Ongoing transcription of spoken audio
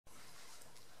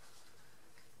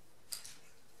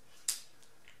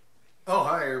Oh,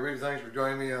 hi everybody. Thanks for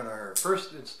joining me on our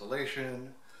first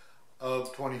installation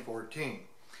of 2014.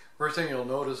 First thing you'll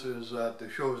notice is that the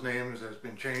show's name has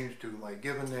been changed to my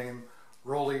given name,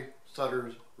 Rolly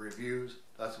Sutter's Reviews.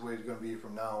 That's the way it's going to be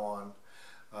from now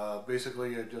on.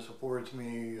 Basically, it just affords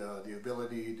me the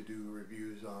ability to do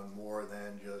reviews on more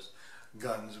than just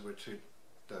guns, which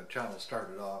the channel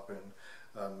started off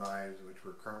in, knives, which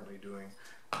we're currently doing.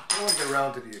 I want to get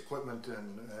around to the equipment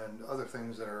and other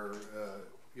things that are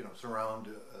surround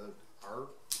our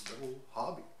little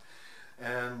hobby.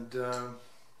 And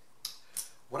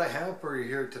what I have for you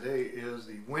here today is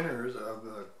the winners of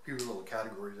a few little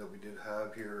categories that we did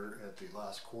have here at the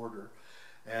last quarter.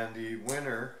 And the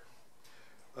winner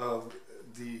of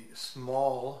the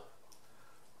small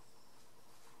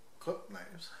clip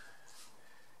knives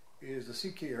is the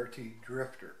CRKT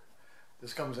Drifter.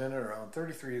 This comes in at around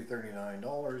 $33 to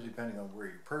 $39 depending on where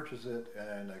you purchase it,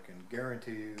 and I can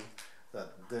guarantee you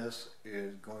that this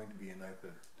is going to be a knife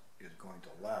that is going to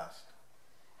last.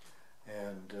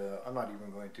 And I'm not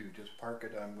even going to just park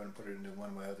it. I'm going to put it into one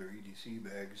of my other EDC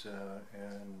bags,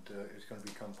 and it's going to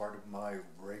become part of my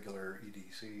regular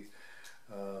EDC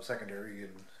secondary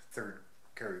and third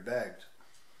carry bags.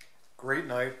 Great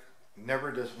knife,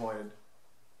 never disappointed.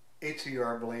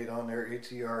 HCR blade on there,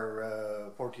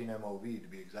 HCR 14 MOV to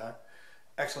be exact.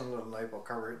 Excellent little knife. I'll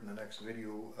cover it in the next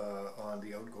video on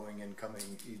the outgoing incoming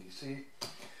EDC.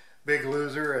 Big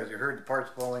loser, as you heard the parts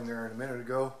falling there in a minute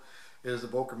ago, is the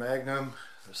Boker Magnum.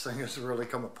 This thing has really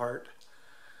come apart.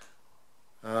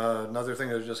 Another thing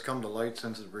that's just come to light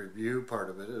since the review part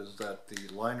of it is that the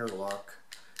liner lock,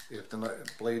 if the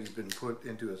blade has been put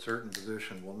into a certain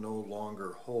position, will no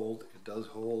longer hold. It does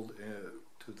hold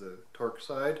to the torque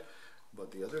side,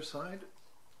 but the other side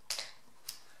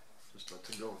just lets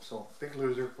it go. So big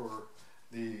loser for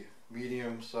the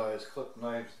medium-sized clip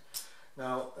knives.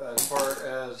 Now, as far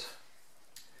as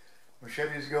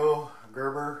machetes go,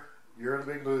 Gerber, you're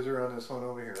the big loser on this one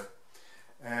over here.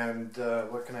 And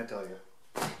what can I tell you?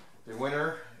 The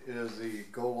winner is the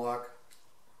Golok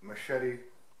machete,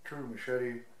 true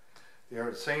machete. They are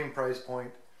the same price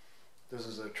point. This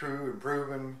is a true and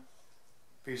proven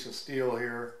piece of steel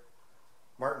here.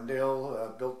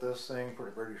 Martindale built this thing for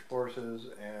the British forces,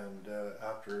 and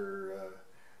after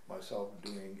myself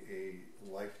doing a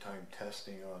lifetime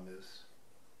testing on this,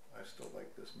 I still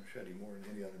like this machete more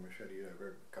than any other machete I've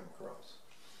ever come across.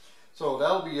 So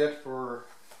that'll be it for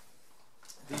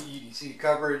the EDC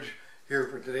coverage here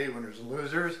for today, winners and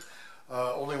losers.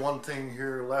 Only one thing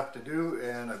here left to do,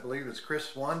 and I believe it's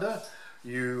Chris Wanda.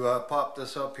 You popped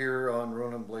this up here on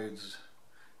Ronin Blades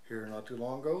here not too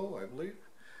long ago, I believe.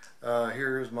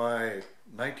 Here's my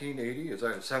 1980, it's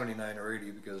either 79 or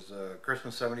 80 because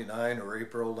Christmas 79 or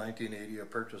April 1980 I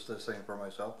purchased this thing for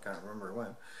myself, can't remember when,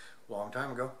 a long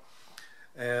time ago.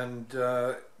 And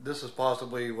this is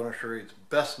possibly one of Sherry's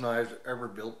best knives ever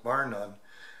built, bar none.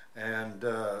 And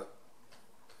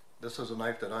this is a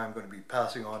knife that I'm going to be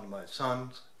passing on to my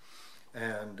sons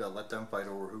and let them fight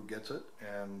over who gets it.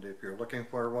 And if you're looking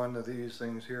for one of these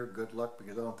things here, good luck,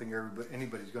 because I don't think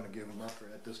anybody's going to give them up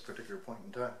at this particular point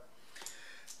in time.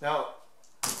 Now,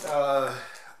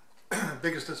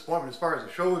 biggest disappointment as far as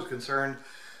the show is concerned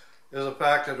is the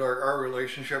fact that our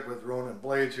relationship with Ronin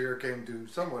Blades here came to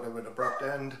somewhat of an abrupt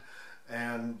end,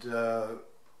 and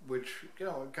which,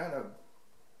 kind of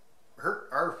hurt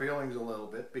our feelings a little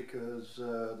bit, because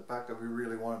the fact that we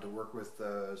really wanted to work with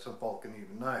some Falk and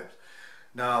even knives.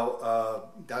 Now,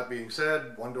 that being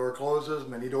said, one door closes,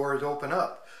 many doors open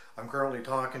up. I'm currently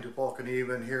talking to Falk and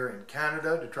Even here in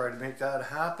Canada to try to make that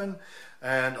happen.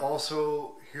 And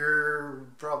also here,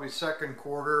 probably second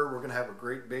quarter, we're going to have a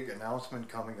great big announcement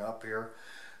coming up here.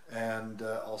 And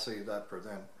I'll save that for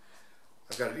then.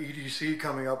 I've got an EDC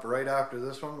coming up right after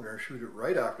this one. We're going to shoot it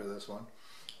right after this one.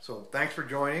 So thanks for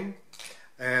joining.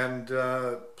 And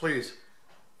please,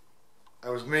 I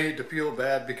was made to feel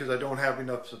bad because I don't have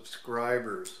enough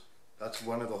subscribers. That's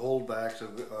one of the holdbacks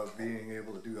of being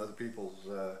able to do other people's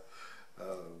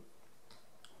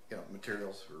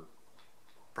materials or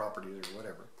properties or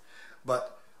whatever.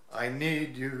 But I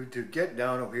need you to get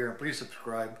down over here and please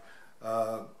subscribe.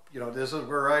 This is a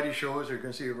variety shows. You're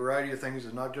going to see a variety of things.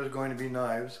 It's not just going to be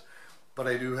knives, but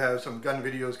I do have some gun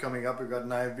videos coming up. We've got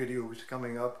knife videos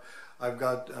coming up. I've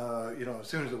got, as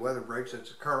soon as the weather breaks,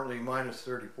 it's currently minus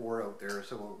 34 out there,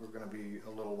 so we're going to be a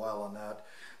little while on that.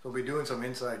 So we'll be doing some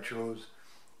inside shows,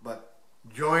 but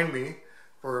join me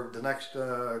for the next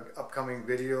upcoming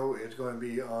video. It's going to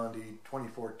be on the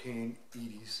 2014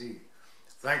 EDC.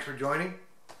 Thanks for joining.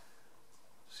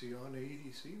 See you on the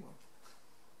EDC one.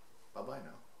 Bye-bye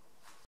now.